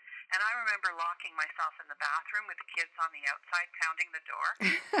piece. And I remember locking myself in the bathroom with the kids on the outside pounding the door,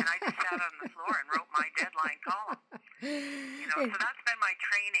 and I just sat on the floor and wrote my deadline column. So that's been my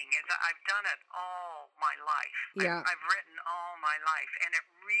training. I've done it all my life. Yeah. I've written all my life, and it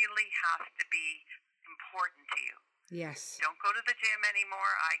really has to be important to you. Yes. Don't go to the gym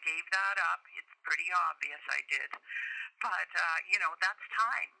anymore. I gave that up. It's pretty obvious I did. But, that's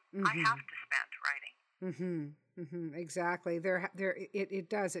time. Mm-hmm. I have to spend writing. Mm-hmm. Mm-hmm. Exactly. It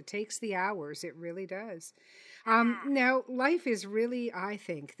does. It takes the hours. It really does. Now, life is really, I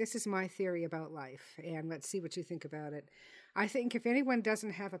think, this is my theory about life, and let's see what you think about it. I think if anyone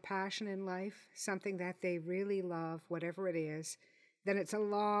doesn't have a passion in life, something that they really love, whatever it is, then it's a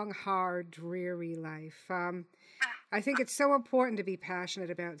long, hard, dreary life. I think it's so important to be passionate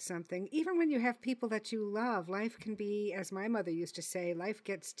about something. Even when you have people that you love, life can be, as my mother used to say, life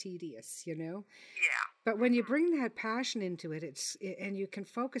gets tedious, Yeah. But when you bring that passion into it, and you can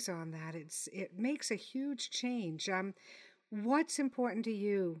focus on that, it makes a huge change. What's important to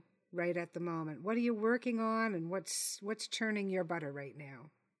you right at the moment? What are you working on, and what's churning your butter right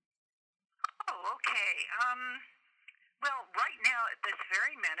now? Oh, okay. Well, right now at this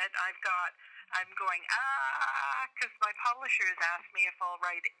very minute, I'm going, because my publishers asked me if I'll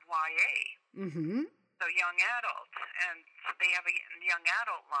write YA. Mm-hmm. So young adult, and they have a young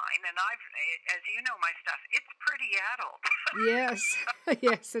adult line, and as you know my stuff, it's pretty adult. Yes,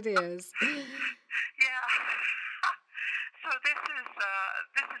 yes it is. Yeah. So this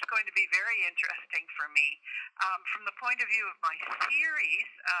is going to be very interesting for me. From the point of view of my series,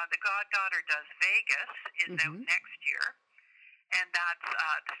 The Goddaughter Does Vegas is out next year. And that's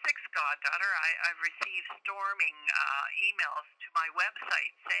the sixth goddaughter. I've received storming emails to my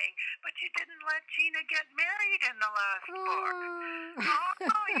website saying, but you didn't let Gina get married in the last book.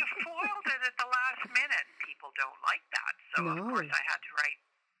 Oh, you foiled it at the last minute. And people don't like that. So, of course, I had to write,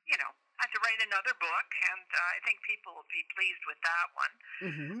 another book. And I think people will be pleased with that one.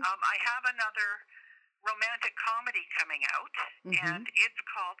 Mm-hmm. I have another romantic comedy coming out, and it's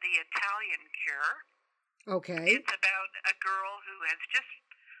called The Italian Cure. Okay. It's about a girl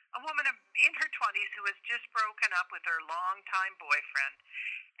a woman in her 20s who has just broken up with her longtime boyfriend,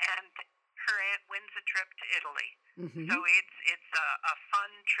 and her aunt wins a trip to Italy. Mm-hmm. So it's a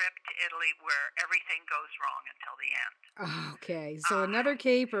fun trip to Italy where everything goes wrong until the end. Okay, so another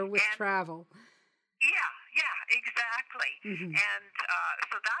caper with travel. Yeah, exactly. Mm-hmm. And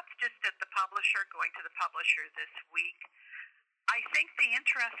so that's just at the publisher, going to the publisher this week. I think the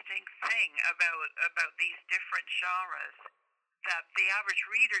interesting thing about these different genres that the average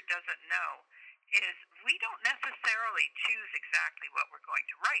reader doesn't know is we don't necessarily choose exactly what we're going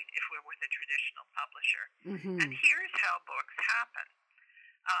to write if we're with a traditional publisher. Mm-hmm. And here's how books happen.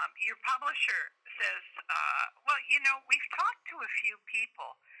 Your publisher says, we've talked to a few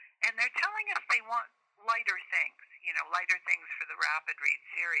people, and they're telling us they want lighter things for the Rapid Read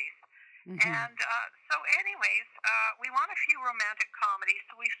series. Mm-hmm. And so anyways, we want a few romantic comedies,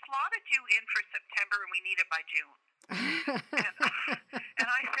 so we slotted you in for September, and we need it by June. and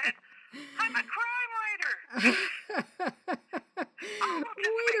I said, I'm a crime writer.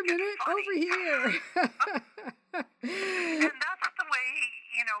 Wait a minute, over here. And that's the way,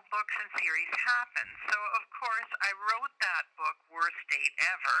 books and series happen. So, of course, I wrote that book, Worst Date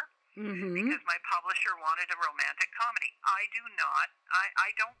Ever. ever Mm-hmm. because my publisher wanted a romantic comedy. I do not.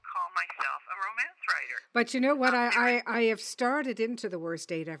 I don't call myself a romance writer. But you know what? I have started into The Worst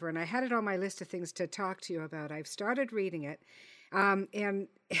Date Ever, and I had it on my list of things to talk to you about. I've started reading it, and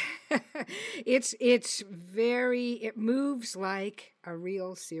it moves like a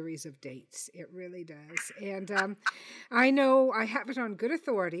real series of dates. It really does. And I know I have it on good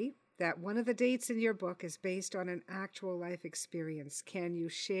authority that one of the dates in your book is based on an actual life experience. Can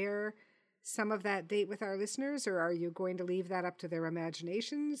you share some of that date with our listeners, or are you going to leave that up to their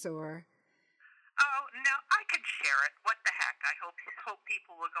imaginations, or? Oh, no, I can share it. What the heck? I hope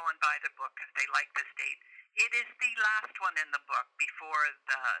people will go and buy the book if they like this date. It is the last one in the book before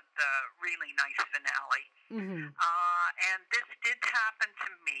the really nice finale. Mm-hmm. And this did happen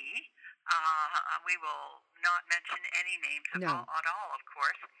to me. We will not mention any names at all, of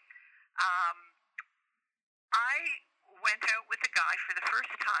course. I went out with a guy for the first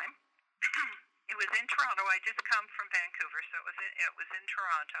time. It was in Toronto. I just come from Vancouver, so it was in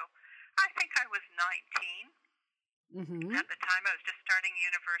Toronto. I think I was 19 Mm-hmm. at the time. I was just starting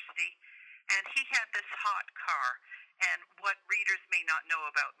university, and he had this hot car. And what readers may not know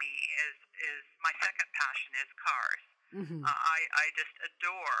about me is my second passion is cars. Mm-hmm. I just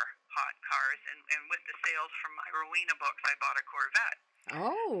adore hot cars, and with the sales from my Rowena books, I bought a Corvette.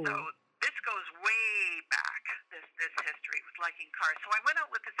 Oh. So this goes way back, this history with liking cars. So I went out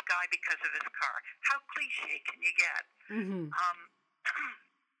with this guy because of his car. How cliche can you get? Mm-hmm.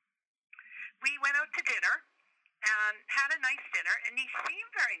 We went out to dinner and had a nice dinner, and he seemed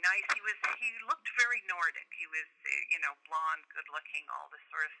very nice. He looked very Nordic. He was, blonde, good-looking, all this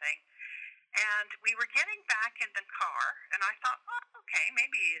sort of thing. And we were getting back in the car, and I thought, oh, okay,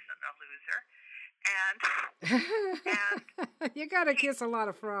 maybe he isn't a loser. And you gotta kiss a lot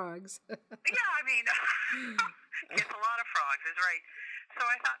of frogs. Yeah, I mean, kiss a lot of frogs is right. So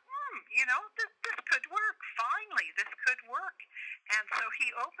I thought, this could work. Finally, this could work. And so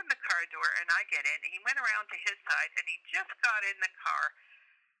he opened the car door, and I get in. He went around to his side, and he just got in the car,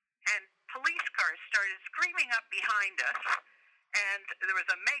 and police cars started screaming up behind us, and there was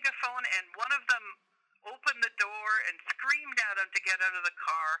a megaphone, and one of them opened the door and screamed at him to get out of the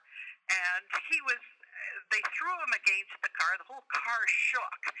car, and they threw him against the car. The whole car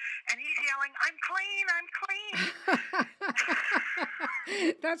shook, and he's yelling, "I'm clean, I'm clean."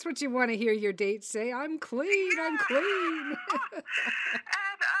 That's what you want to hear your date say. I'm clean, I'm clean.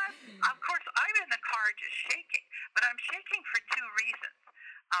 And of course, I'm in the car just shaking, but I'm shaking for two reasons.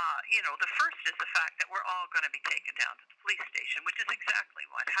 The first is the fact that we're all going to be taken down to the police station, which is exactly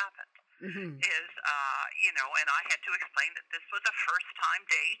what happened. Mm-hmm. And I had to explain that this was a first-time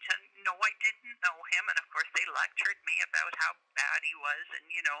date, and no, I didn't know him, and of course they lectured me about how bad he was, and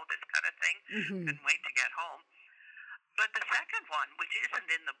this kind of thing. Mm-hmm. Couldn't wait to get home. But the second one, which isn't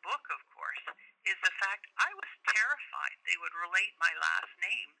in the book, of course, is the fact I was terrified they would relate my last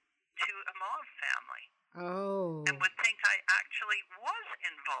name to a mob family. Oh. And would think I actually was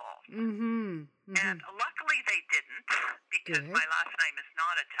involved. Mm-hmm. Mm-hmm. And luckily they didn't, because Good. my last name is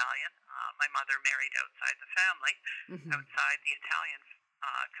not Italian. My mother married outside the family, Mm-hmm. outside the Italian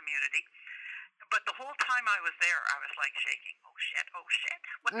community. But the whole time I was there, I was like shaking. Oh shit,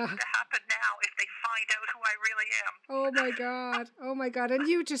 what's going to happen now if they find out who I really am? Oh my God. And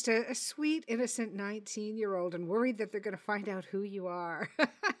you just a sweet, innocent 19-year-old and worried that they're going to find out who you are.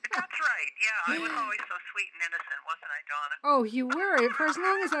 That's right, yeah. I was always so sweet and innocent, wasn't I, Donna? Oh, you were. For as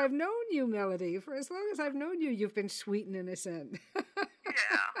long as I've known you, Melody, for as long as I've known you, you've been sweet and innocent.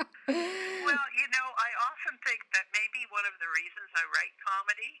 Yeah. Well, I often think that maybe one of the reasons I write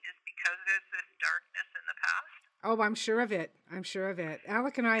comedy is because there's this darkness in the past. Oh, I'm sure of it.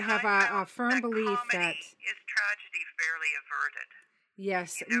 Alec and I have a firm that belief comedy that... is tragedy fairly averted.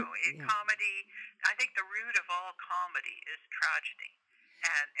 Yes. Comedy, I think the root of all comedy is tragedy.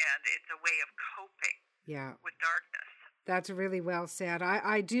 And it's a way of coping with darkness. That's really well said.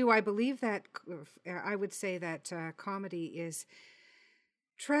 I believe that, I would say that comedy is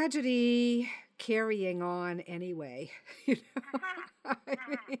tragedy carrying on anyway.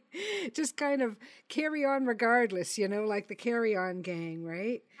 Just kind of carry on regardless, like the Carry On Gang,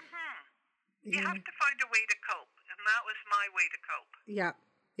 right? You have to find a way to cope, and that was my way to cope.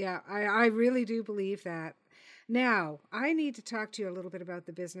 Yeah, I really do believe that. Now, I need to talk to you a little bit about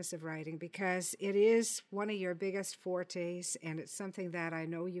the business of writing, because it is one of your biggest fortes, and it's something that I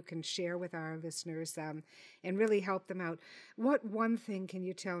know you can share with our listeners and really help them out. What one thing can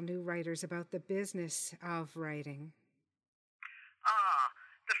you tell new writers about the business of writing?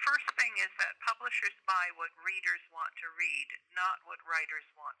 The first thing is that publishers buy what readers want to read, not what writers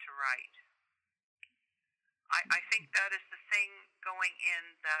want to write. I think that is the thing going in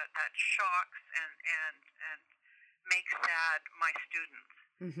that shocks and makes sad my students.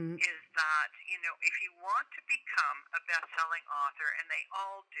 Mm-hmm. Is that, if you want to become a best-selling author, and they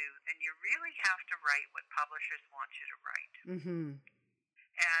all do, then you really have to write what publishers want you to write. Mm-hmm.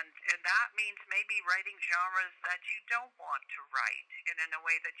 And that means maybe writing genres that you don't want to write and in a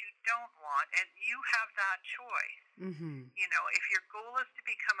way that you don't want, and you have that choice. Mm-hmm. If your goal is to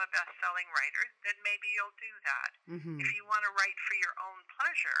become a best-selling writer, then maybe you'll do that. Mm-hmm. If you want to write for your own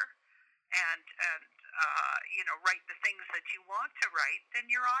pleasure and write the things that you want to write, then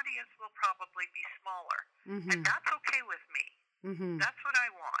your audience will probably be smaller. Mm-hmm. And that's okay with me. Mm-hmm. That's what I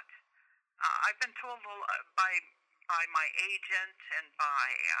want. I've been told by my agent and by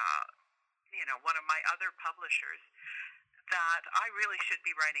one of my other publishers that I really should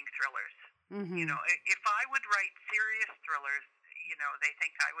be writing thrillers. Mm-hmm. If I would write serious thrillers, they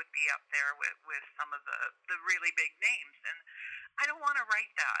think I would be up there with some of the really big names, and I don't want to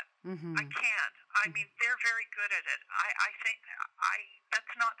write that. Mm-hmm. I can't. I mean, they're very good at it. I think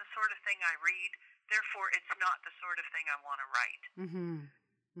that's not the sort of thing I read. Therefore, it's not the sort of thing I want to write. Mm-hmm.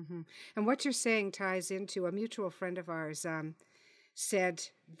 Mm-hmm. And what you're saying ties into a mutual friend of ours said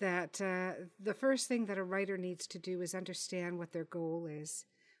that the first thing that a writer needs to do is understand what their goal is,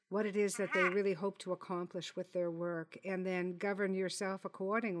 what it is that they really hope to accomplish with their work, and then govern yourself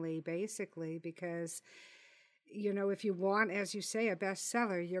accordingly, basically, because, if you want, as you say, a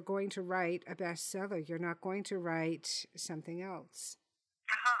bestseller, you're going to write a bestseller. You're not going to write something else.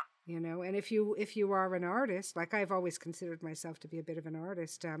 Uh-huh. And if you are an artist, like I've always considered myself to be a bit of an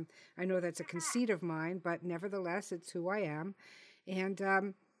artist, I know that's a conceit of mine, but nevertheless, it's who I am. And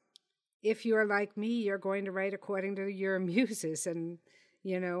if you're like me, you're going to write according to your muses, and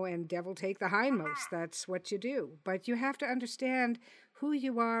devil take the hindmost. That's what you do. But you have to understand who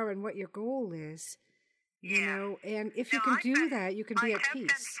you are and what your goal is, and if you can do that, you can be at peace. I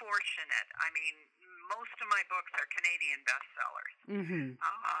have been fortunate. I mean, most of my books are Canadian bestsellers. Mm-hmm.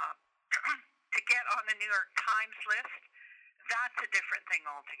 To get on the New York Times list, that's a different thing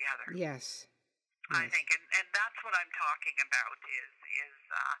altogether. Yes. I think, and that's what I'm talking about is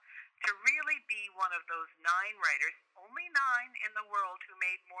to really be one of those 9 writers, only 9 in the world who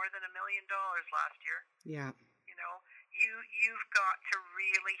made more than $1 million last year. Yeah. You've got to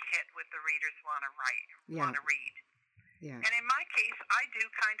really hit what the readers want to read. Yeah. And in my case, I do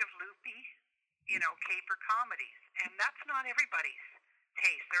kind of loopy, caper comedies, and that's not everybody's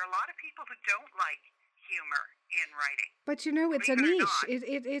taste. There are a lot of people who don't like humor in writing. But it's a niche.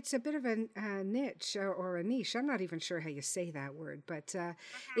 It's a bit of a niche or a niche. I'm not even sure how you say that word, but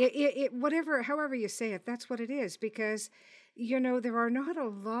however you say it, that's what it is. Because there are not a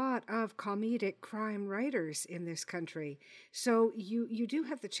lot of comedic crime writers in this country, so you do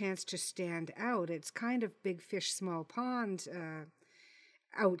have the chance to stand out. It's kind of big fish, small pond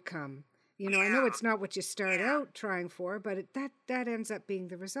outcome. I know it's not what you start out trying for, but that ends up being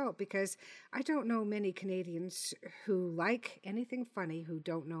the result, because I don't know many Canadians who like anything funny who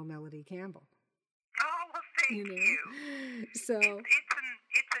don't know Melody Campbell. Oh, well, thank you. So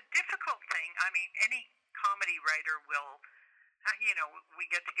it's a difficult thing. I mean, any comedy writer will, we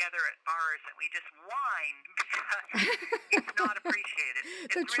get together at bars and we just whine because it's not appreciated.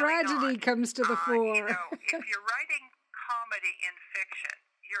 The tragedy comes to the fore. If you're writing comedy in fiction,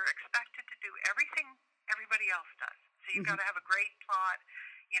 you're expected to do everything everybody else does. So you've got to have a great plot,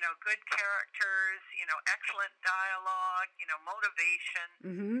 good characters, excellent dialogue, motivation.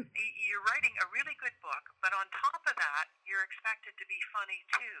 Mm-hmm. You're writing a really good book, but on top of that, you're expected to be funny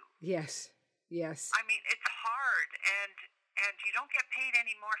too. Yes. I mean, it's hard, and you don't get paid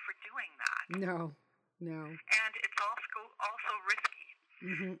any more for doing that. No. And it's also risky.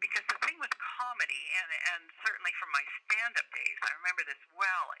 Mm-hmm. Because the thing with comedy, and certainly from my stand-up days, I remember this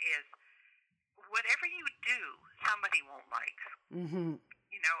well, is whatever you do, somebody won't like. Mm-hmm.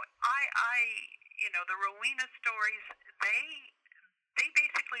 The Rowena stories, they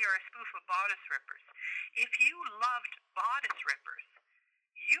basically are a spoof of bodice rippers. If you loved bodice rippers,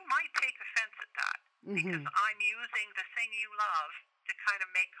 you might take offense at that, because I'm using the thing you love to kind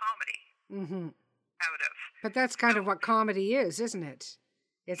of make comedy out of. But that's kind of what comedy is, isn't it?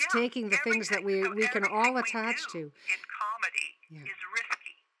 It's taking the things that we can all attach to. In comedy is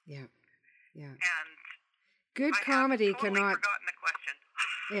risky. Yeah. And good comedy cannot. Forgotten the question.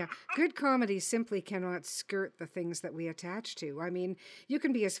 Yeah, good comedy simply cannot skirt the things that we attach to. I mean, you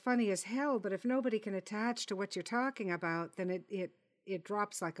can be as funny as hell, but if nobody can attach to what you're talking about, then it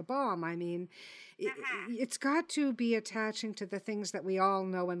drops like a bomb. I mean, it's got to be attaching to the things that we all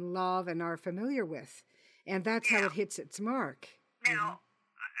know and love and are familiar with, and that's how it hits its mark. Now,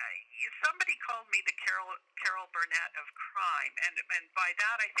 somebody called me the Burnett of crime. And by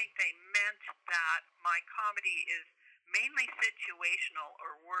that, I think they meant that my comedy is mainly situational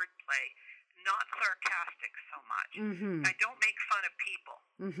or wordplay, not sarcastic so much. Mm-hmm. I don't make fun of people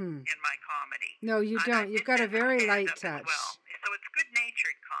in my comedy. No, you don't. You've got a very light touch. Well. So it's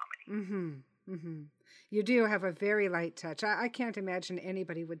good-natured comedy. Mm-hmm. Mm-hmm. You do have a very light touch. I can't imagine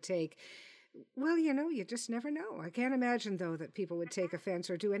anybody would take... Well, you just never know. I can't imagine, though, that people would take offense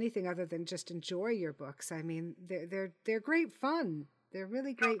or do anything other than just enjoy your books. I mean, they're great fun. They're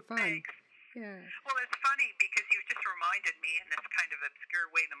really great fun. Thanks. Yeah. Well, it's funny because you've just reminded me in this kind of obscure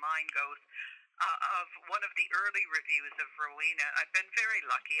way the mind goes of one of the early reviews of Rowena. I've been very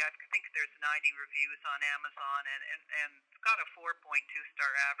lucky. I think there's 90 reviews on Amazon and it's got a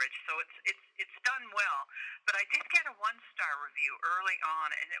 4.2-star average, so it's done well. But I did get a 1-star review early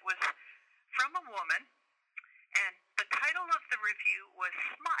on, and it was from a woman, and the title of the review was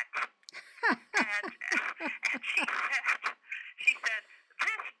Smut. and she said,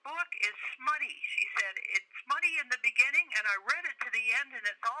 "This book is smutty." She said, "It's smutty in the beginning, and I read it to the end, and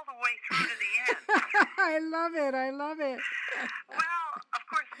it's all the way through to the end." I love it. Well, of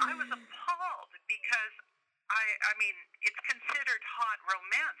course, I was appalled because, I mean, it's considered hot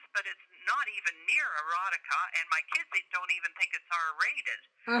romance, but it's not even near erotica, and my kids don't even think it's R-rated.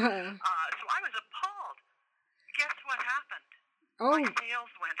 So I was appalled. Guess what happened? Oh. My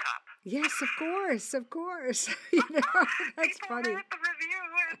sales went up. Yes, of course. That's People funny. read the review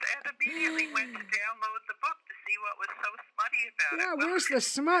and immediately went to download the book to see what was so smutty about it. Yeah, Well, where's the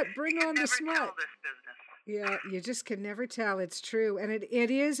smut? Bring on the smut. You can never tell this business. Yeah, you just can never tell. It's true. And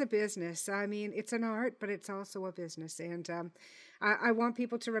it is a business. I mean, it's an art, but it's also a business. And I want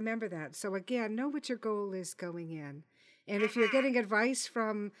people to remember that. So again, know what your goal is going in. And if you're getting advice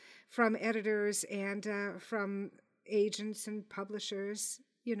from editors and from agents and publishers,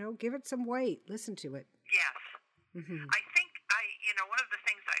 give it some weight. Listen to it. Yes. Mm-hmm. I think one of the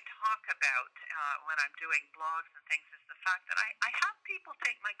things I talk about when I'm doing blogs and things is the fact that I have people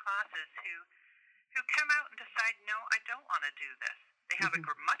take my classes who come out and decide, no, I don't want to do this. They have a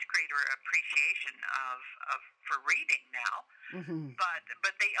much greater appreciation for reading now,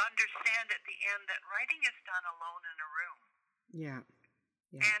 but they understand at the end that writing is done alone in a room. Yeah.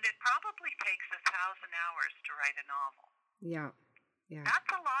 And it probably takes 1,000 hours to write a novel. Yeah.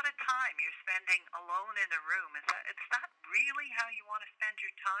 That's a lot of time you're spending alone in a room. Is that really how you want to spend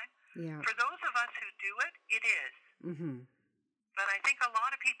your time? Yeah. For those of us who do it, it is. Mm-hmm. But I think a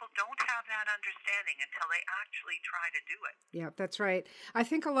lot of people don't have that understanding until they actually try to do it. Yeah, that's right. I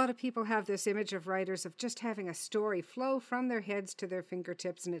think a lot of people have this image of writers of just having a story flow from their heads to their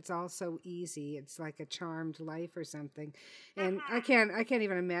fingertips, and it's all so easy. It's like a charmed life or something. And I can't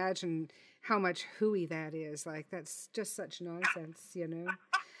even imagine how much hooey that is. Like, that's just such nonsense,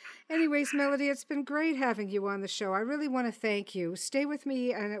 Anyways, Melody, it's been great having you on the show. I really want to thank you. Stay with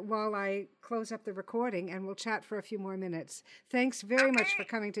me while I close up the recording, and we'll chat for a few more minutes. Thanks very much for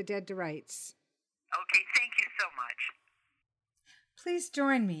coming to Dead to Rights. Okay, thank you so much. Please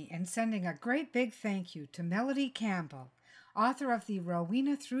join me in sending a great big thank you to Melody Campbell, author of the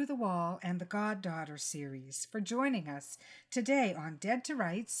Rowena Through the Wall and the Goddaughter series, for joining us today on Dead to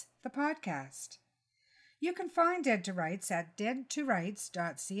Rights, the podcast. You can find Dead to Rights at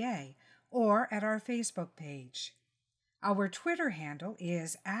deadtorights.ca or at our Facebook page. Our Twitter handle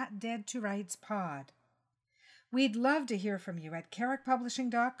is @deadtorightspod. We'd love to hear from you at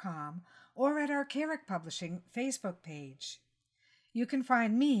carrickpublishing.com or at our Carrick Publishing Facebook page. You can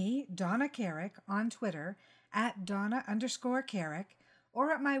find me, Donna Carrick, on Twitter at Donna_Carrick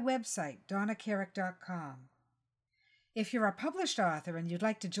or at my website, donnacarrick.com. If you're a published author and you'd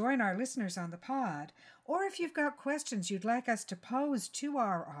like to join our listeners on the pod, or if you've got questions you'd like us to pose to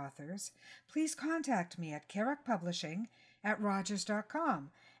our authors, please contact me at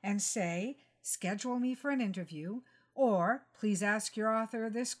carrickpublishing@rogers.com and say, schedule me for an interview, or please ask your author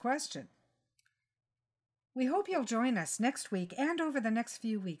this question. We hope you'll join us next week and over the next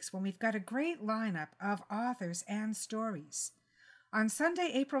few weeks when we've got a great lineup of authors and stories. On Sunday,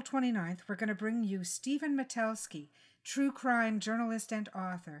 April 29th, we're going to bring you Stephen Metelsky, true crime journalist and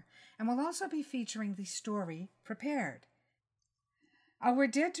author, and we'll also be featuring the story Prepared. Our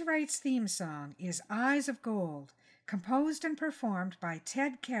Dead to Rights theme song is Eyes of Gold, composed and performed by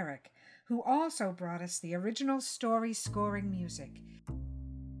Ted Carrick, who also brought us the original story scoring music.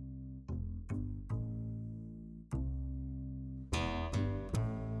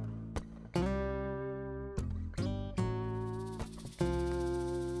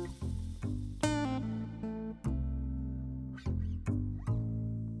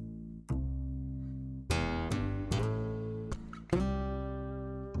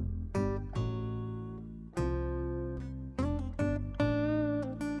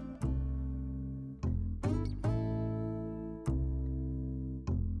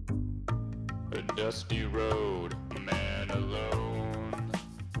 a dusty road, a man alone.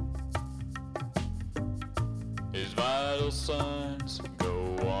 His vital signs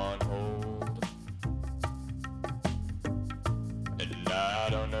go on hold, and I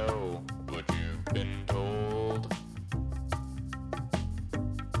don't know what you've been told,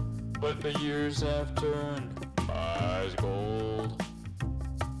 but the years have turned my eyes gold.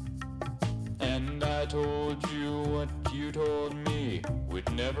 And I told you what you told me,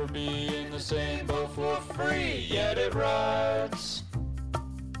 we'd never be in the same boat for free. Yet it rides,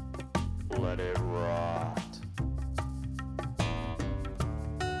 let it rock.